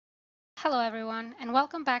Hello everyone and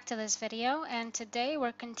welcome back to this video, and today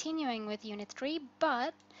we're continuing with Unit 3,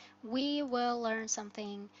 but we will learn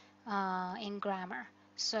something in grammar.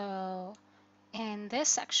 So in this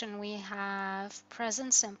section we have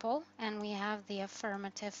present simple and we have the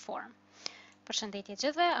affirmative form. Përshëndetje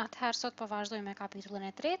gjithëve, atëherë sot po vazhdojmë me kapitullin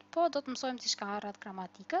e tretë, po do të mësojmë diçka rreth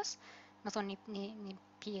gramatikës, më thonë një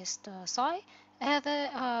pjesë të saj, edhe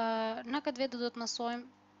në këtë video do të mësojmë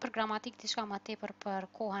për gramatik diçka më tepër për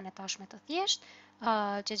kohën e tashme të thjesht,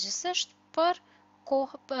 gjithsesi për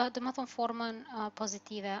kohë, do të thonë formën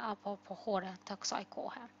pozitive apo pohore të kësaj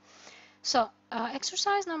kohe. So,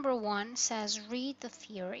 exercise number 1 says read the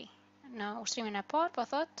theory. Në ushtrimin e parë po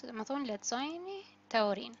thotë, do të thonë lexojeni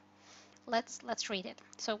teorinë. Let's read it.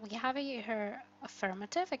 So we have here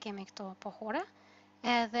affirmative, e kemi këto pohore,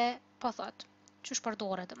 edhe po thot, çush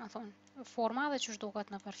përdoret, do të thonë, forma dhe çush duket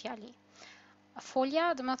nëpër fjali.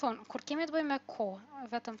 Folja, do të thonë, kur kemi të bëjmë me kohë,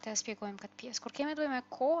 vetëm të shpjegojmë këtë pjesë. Kur kemi të bëjmë me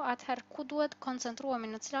kohë, atëherë ku duhet koncentruhemi,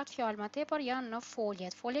 në cilat fjalë më tepër janë në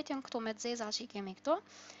foljet. Foljet janë këto me zeza që i kemi këto.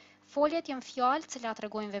 Foljet janë fjalë të cilat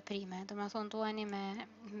tregojnë veprime. Do të thonë duheni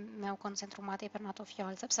me u koncentru më tepër në ato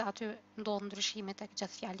fjalë, sepse aty ndodh ndryshime tek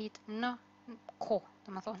gjithë fjalit në kohë,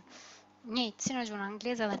 do të thonë. Njëjtë si në gjuhën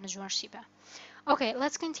angleze dhe në gjuhën shqipe. Okay,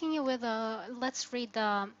 let's continue with let's read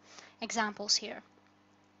the examples here.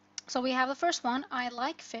 So we have the first one, I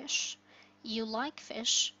like fish, you like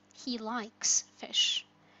fish, he likes fish.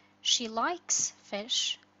 She likes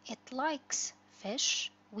fish, it likes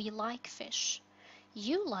fish, we like fish.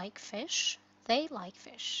 You like fish, they like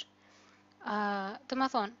fish. Do të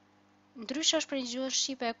thonë, ndryshe është për një gjuhë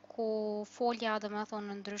shqipe ku folja, do të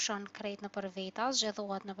thonë, ndryshon krejt nëpër veta,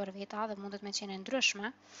 zgjedhohet nëpër veta dhe mundet me qenë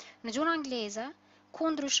ndryshme. Në gjuhën angleze,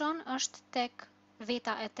 ku ndryshon është tek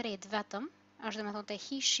veta e tretë vetëm, është do të thonë te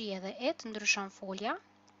he, she edhe it, ndryshon folja.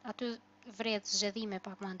 Aty vret zgjedhime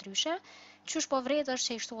pak më ndryshe. Qysh po vret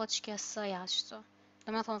është që i shtohet shkja s-ja ashtu.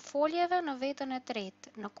 Do të thonë foljeve në vetën e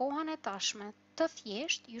tretë, në kohën e tashme, të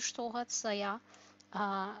thjesht ju shtohet s-ja,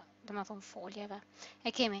 do të thonë foljeve.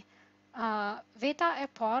 E kemi veta e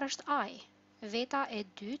parë është I, veta e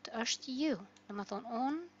dytë është you, do të thonë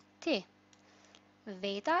unë, ti.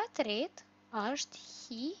 Veta e tretë është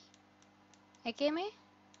he, e kemi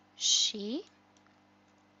she,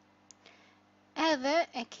 edhe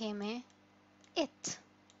e kemi it.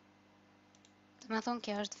 Do të thonë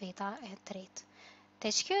kjo është veta e tretë. Te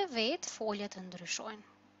çka vetë foljet ndryshojnë.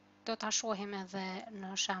 Do ta shohim edhe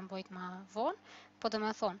në shembujt më vonë, po do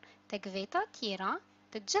të thonë tek veta tjera,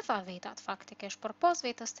 të gjitha vetat faktikisht përpos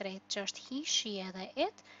vetës tretë që është he, she edhe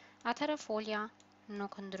it, atëherë folja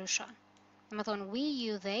nuk ndryshon. Do të thonë we,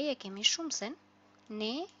 you, they e kemi shumësin,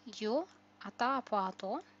 ne, ju, ata apo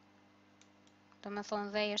ato. Do të thonë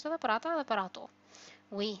they është edhe për ata dhe për ato.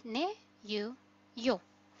 We, ne, you, ju.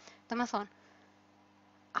 Do të thonë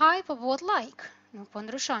I po bëhet like, nuk po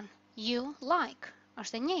ndryshon. You like,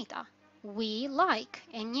 është e njëjta. We like,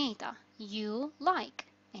 e njëjta. You like,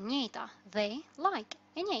 e njëjta. They like,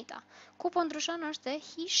 e njëjta. Ku po ndryshon është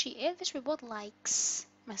he, she, it dhe shpjegoj likes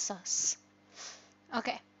me s.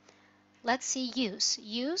 Okay. Let's see use.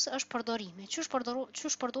 Use është përdorimi.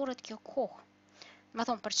 Çush përdoret kjo kohë? Me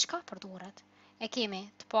thonë për çka përdoret? E kemi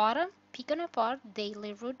të parën, pikën e parë,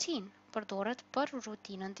 daily routine. Përdoret për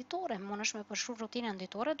rutinën ditore. Mund është me përshkruaj rutinën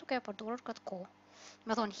ditore duke e përdorur këtë kohë.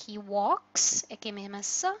 Me thonë he walks, e kemi me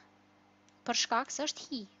s, për shkak se është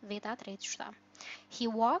he, veta e tretë që thamë. He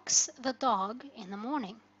walks the dog in the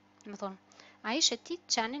morning. Me thonë, ai shëtit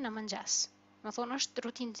qenin në mëngjes. Me thonë është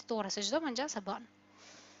rutinë ditore, se çdo mëngjes e bën.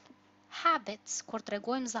 Habits, kur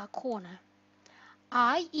tregojmë zakone.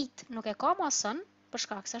 I eat, nuk e ka masën, për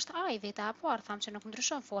shkak se është I, veta e parë, thamë që nuk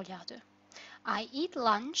ndryshon folja aty. I eat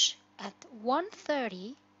lunch at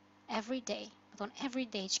 1:30 every day. Do thonë every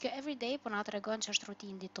day, që kjo every day po na tregon që është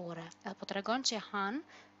rutinë ditore. Edhe po tregon që han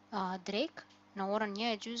drek në orën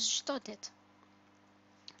 1:30 çdo ditë.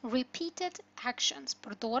 Repeated actions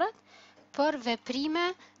përdoret për veprime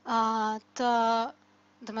të,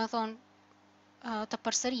 do të thonë, të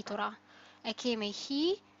përsëritura. E kemi he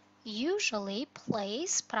usually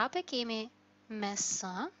plays, prapë kemi me s,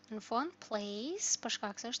 në fund plays për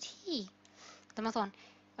shkak se është he. Do të thonë,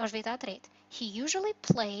 është veta e tretë. He usually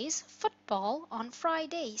plays football on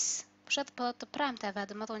Fridays. Përshet për të premteve,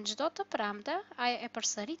 do të thonë çdo të premte, ai e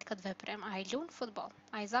përsërit këtë veprim, ai lun futboll,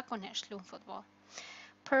 ai zakonisht lun futboll.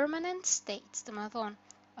 Permanent states, do të thonë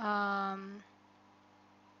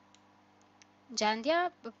gjendja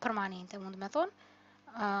permanente, mund të thonë.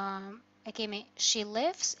 E kemi she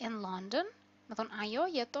lives in London, do të thonë ajo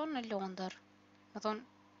jeton në Londër. Do të thonë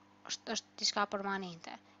është diçka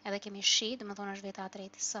permanente. Edhe kemi she, do të thonë është veta e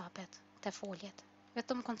tretë sapet te foljet.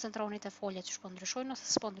 Vetëm koncentroni te foljet që shpo ndryshojnë ose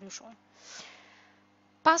s'po ndryshojnë.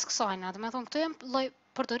 Pas kësajna, dhe me thonë, këto janë lloj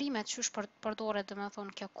përdorimet që është përdoret, dhe me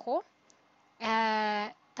thonë, kjo kohë.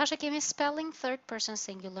 Tash e kemi spelling third person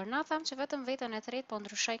singular. Na tham që vetëm vetën e tretë po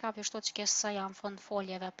ndryshoj ka pishto që ke s janë fund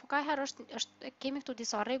foljeve. Po ka herë kemi këtu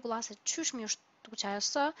disa rregulla se çysh mi është duke ajo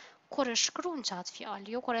s kur e shkruan çat fjalë,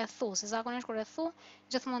 jo kur e thu, se zakonisht kur e thu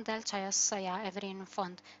gjithmonë del çaja s-ja e vrin në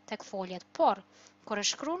fund tek foljet. Por kur e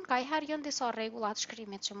shkruan ka herë janë disa rregulla të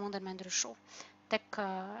shkrimit që munden me ndryshu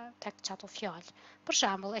tek çato fjalë. Për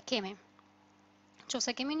shembull, e kemi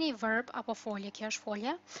Qose kemi një verb apo folje, kjo është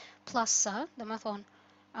folje, plus s, dhe me thonë,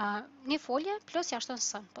 një folje plus jashtën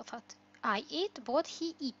sën, po thot. I eat, bëhet he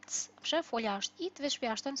eats. Pse folja është eat, veç për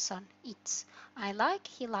jashtën sën, eats. I like,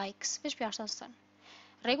 he likes, veç për jashtën sën.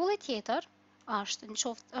 Rregulli tjetër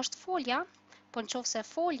është folja, po në qoftë se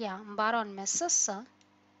folja mbaron me ss,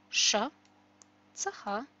 sh, ch,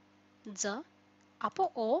 z, apo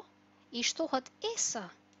o, i shtohet es.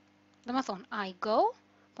 Dhe me thonë, I go,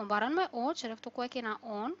 po mbaron me o, që këtu ku e kena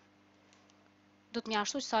on, du të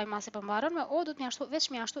mjashtu që saj masi po mbaron me o, du të mjashtu, veç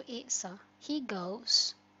mjashtu es. He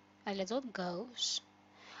goes. E lexohet goes.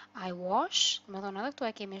 I wash, me thonë edhe këtu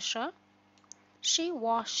e kemi sh. She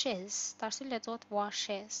washes. Tash si lexohet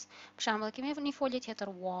washes. Për shembull, kemi një folje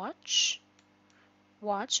tjetër watch.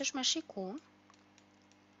 Watch është me shiku.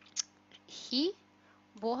 He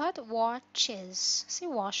bëhet watches.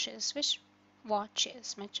 Si washes, veç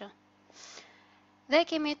watches me që. Dhe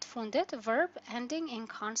kemi të fundit verb ending in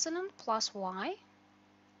consonant plus y.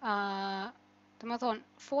 Dhe me thonë,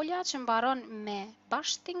 folja që mbaron me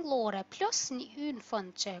bashkëtingëllore plus një y në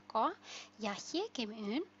fund që e ka, ja hekim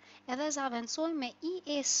y edhe zaventojmë me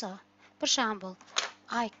is. Për shembull,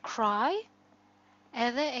 I cry,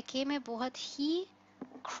 edhe e kemi bëhet he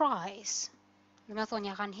cries. Dhe me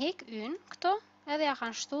thonë, ja kanë hek y këto, edhe ja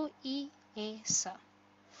kanë shtu is.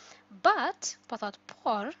 But, po thot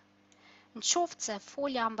por, në qoftë se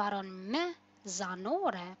folja mbaron me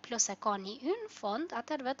zanore plus e ka një y në fund,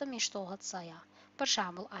 atër vetëm i shtohet s-ja. Për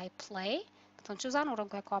shembull, I play, të thonë që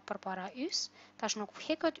zanorën ku e ka përpara ys, tash nuk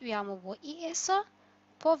heket y-ja më bo is,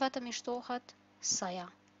 po vetëm i shtohet s-ja.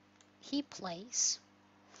 He plays.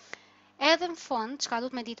 Edhe në fund, çka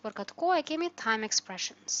duhet me ditë për këtë kohë, e kemi time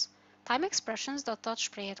expressions. Time expressions do të thotë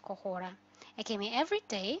shprehjet kohore. E kemi every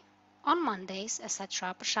day, on Mondays,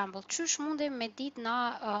 etc. Për shembull, qysh mundim me ditë na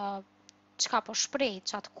çka po shpreh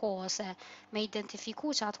çat kohë ose me identifiku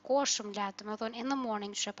çat kohë shumë lehtë. Do të thonë in the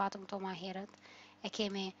morning që e patëm këto më herët. E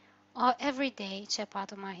kemi every day që e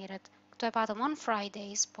patëm më herët. Këto e patëm on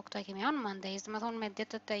Fridays, po këto e kemi on Mondays. Do të thonë me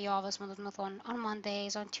ditët e javës, do të thonë on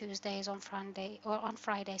Mondays, on Tuesdays, on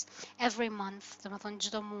Fridays, every month. Do të thonë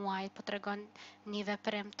çdo muaj po tregon një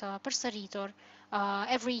veprim të përsëritur.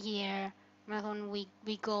 Every year, do të thonë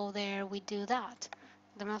we go there, we do that.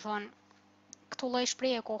 Do të thonë këto lloj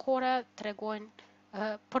shprehje kohore tregojnë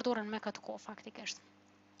përdoren me këtë kohë faktikisht.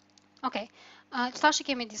 Okej, tash i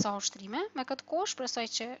kemi disa ushtrime me këtë kohë, shpresoj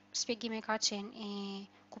që shpjegimi ka qenë i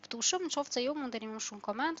kuptueshëm, nëse jo mundeni më shumë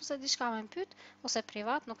koment ose diçka më pyet ose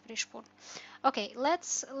privat, nuk prish punë. Okay,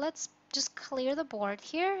 let's just clear the board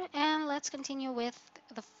here and let's continue with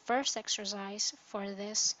the first exercise for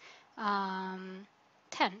this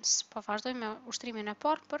tense. Po vazhdojmë me ushtrimin e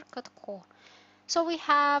parë për këtë kohë. So we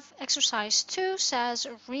have exercise 2 says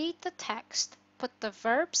read the text, put the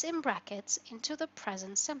verbs in brackets into the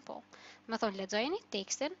present simple. Me thonë lexojeni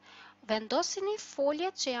tekstin, vendosini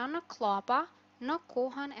foljet që janë në klapa në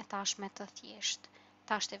kohën e tashme të thjeshtë.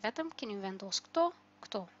 Tash vetëm keni vendos këto.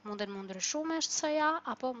 Munden më ndryshu me s-ja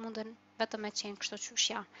apo munden vetëm me qenë kështu qysh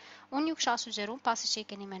janë. Unë ju kisha sugjeruar pasi që i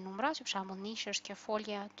keni me numra, që për shembull 1 është kjo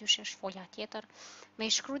folje, 2 është folja tjetër, me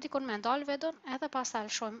i shkru dikun me ndal vedon, edhe pastaj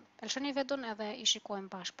lëshoni vedon edhe i shikojmë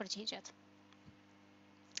bashkë përgjigjet.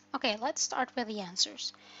 Okay, let's start with the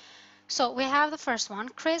answers. So we have the first one.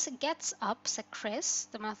 Chris gets up. Se Chris,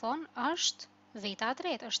 dhe me thonë, është veta e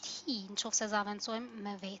tretë, është he, në qoftë se zaventojmë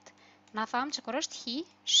me vetë. Na thamë që kur është he,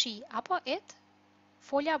 she apo it,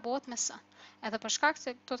 folja bëhet me s. Edhe për shkak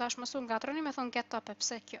se këto tash mësu ngatroni me thonë get up,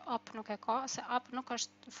 pse kjo up nuk e ka, se up nuk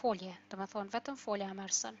është folje, dhe me thonë vetëm folja e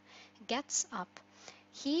merr s. Gets up.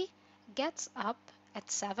 He gets up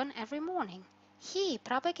at 7 every morning. He,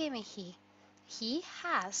 prapë kemi he. He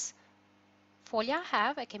has. Folja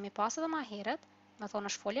have e kemi pas edhe ma herët, me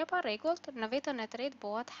thonë është folja pa rregullt, në vetën e tretë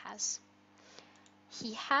bëhet has.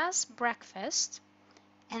 He has breakfast,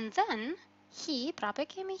 and then he, prapë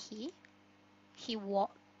kemi he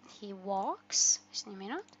walks, është një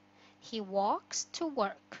minut, he walks to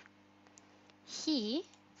work. He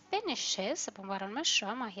finishes, se po mbaron me sh,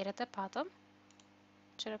 ma herët e patëm,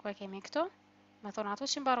 qëre ku e kemi këto, me thonë ato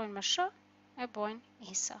që mbarojnë me sh, e bojnë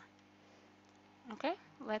isa. Okay,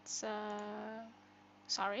 let's,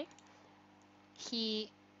 sorry. He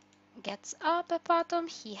gets up e patëm,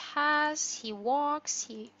 he walks,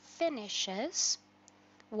 he finishes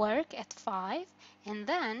work at 5, and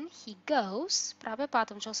then he goes, prapë e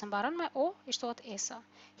patëm që ose mbaron me o, i shtohet isa.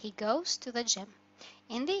 He goes to the gym.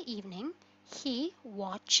 In the evening, he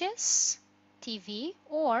watches TV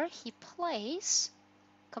or he plays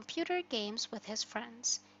computer games with his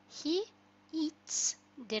friends. He eats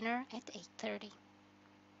dinner at 8:30.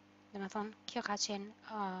 Dhe me thonë, kjo ka qenë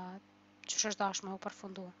që është dashme u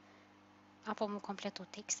përfundu, apo mu kompletu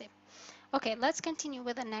teksti. Okay, let's continue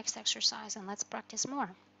with the next exercise and let's practice more.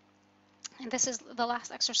 And this is the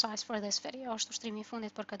last exercise for this video, është ushtrimi I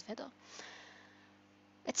fundit për këtë video.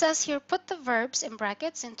 It says here, put the verbs in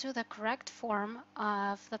brackets into the correct form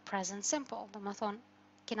of the present simple. Dhe me thonë,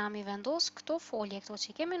 kena mi vendos këto folje, këto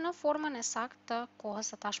që kemi në formën e saktë të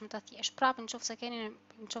kohës së tashme të thjeshtë. Prapë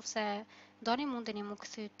nëse doni mundeni mu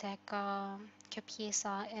kthy tek kjo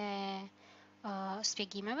pjesa e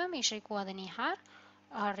shpjegimeve, me I shejku edhe një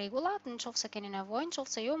herë rregullat, nëse keni nevojë,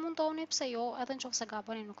 nëse jo mundoni, pse jo, edhe nëse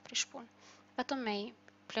gaboni nuk prish punë. Vetëm me I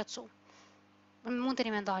plotsu.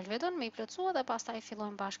 Mundeni me ndalë videon, me I plotsu edhe pastaj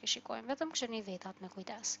fillojmë bashkë shikojmë. Vetëm këshirni vetat me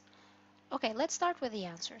kujdes. Okay, let's start with the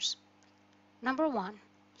answers. Number 1.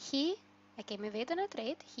 He, e kemi vetën e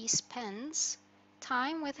tretë, he spends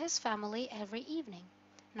time with his family every evening.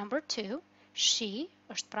 Number 2. She,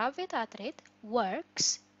 është prapë veta e tretë,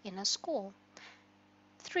 works in a school.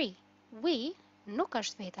 3. We, nuk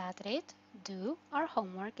është veta e tretë, do our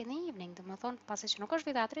homework in the evening. Dhe më thonë, pasi që nuk është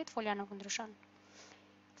veta e tretë, folja nuk ndryshon.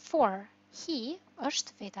 4. He,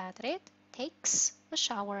 është veta e tretë, takes a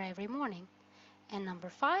shower every morning. And number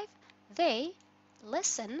 5. They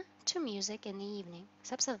listen to music in the evening.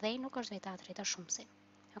 Sepse they nuk është veta e treta shumësi.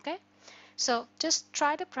 Okay? So just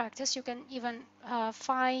try to practice. You can even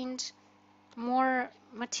find more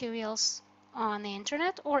materials on the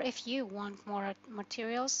internet, or if you want more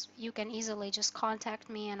materials, you can easily just contact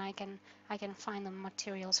me and I can find the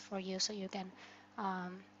materials for you so you can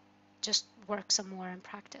just work some more and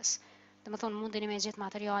practice. Dhe më thonë, mundeni me gjetë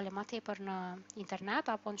materiale ma tepër në internet,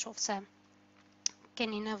 apo në qoftë se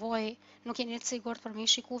keni nevojë, nuk jeni të sigurt për me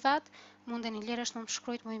I shiku vet, mundeni lirësht më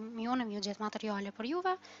shkruajt më jone më gjetë materiale për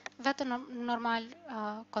juve, vetëm normal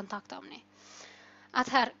kontaktomni.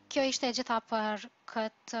 Atëherë, kjo ishte e gjitha për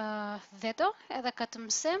këtë video, edhe këtë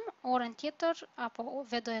mësim. Orën tjetër apo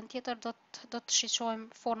videon tjetër do të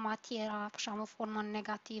shiqojmë forma tjera, për shembull forma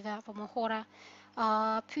negative apo mohore,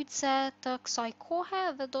 pyetse të kësaj kohe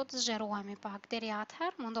dhe do të zgjerohemi pak. Deri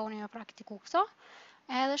atëherë, mundoni me praktiku këto,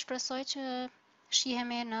 edhe shpresoj që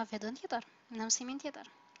shihemi në videon tjetër, në mësimin tjetër.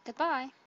 Goodbye!